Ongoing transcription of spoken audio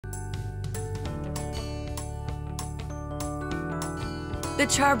the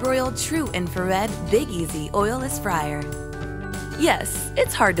Char-Broil TRU-Infrared Big Easy Oilless Fryer. Yes,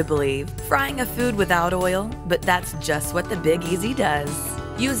 it's hard to believe, frying a food without oil, but that's just what the Big Easy does.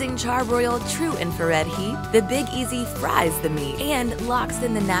 Using Charbroil TRU-Infrared heat, the Big Easy fries the meat and locks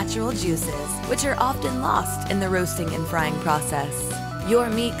in the natural juices, which are often lost in the roasting and frying process.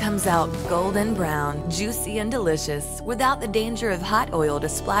 Your meat comes out golden brown, juicy and delicious, without the danger of hot oil to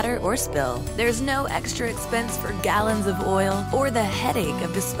splatter or spill. There's no extra expense for gallons of oil or the headache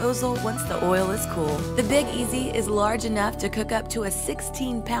of disposal once the oil is cool. The Big Easy is large enough to cook up to a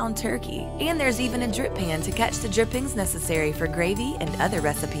 16-pound turkey, and there's even a drip pan to catch the drippings necessary for gravy and other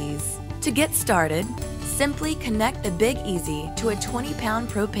recipes. To get started, simply connect the Big Easy to a 20-pound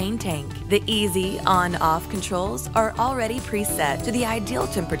propane tank. The easy on-off controls are already preset to the ideal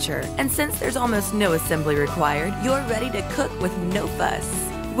temperature, and since there's almost no assembly required, you're ready to cook with no fuss.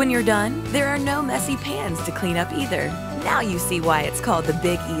 When you're done, there are no messy pans to clean up either. Now you see why it's called the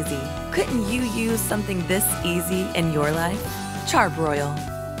Big Easy. Couldn't you use something this easy in your life?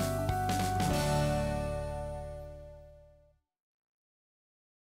 Charbroil.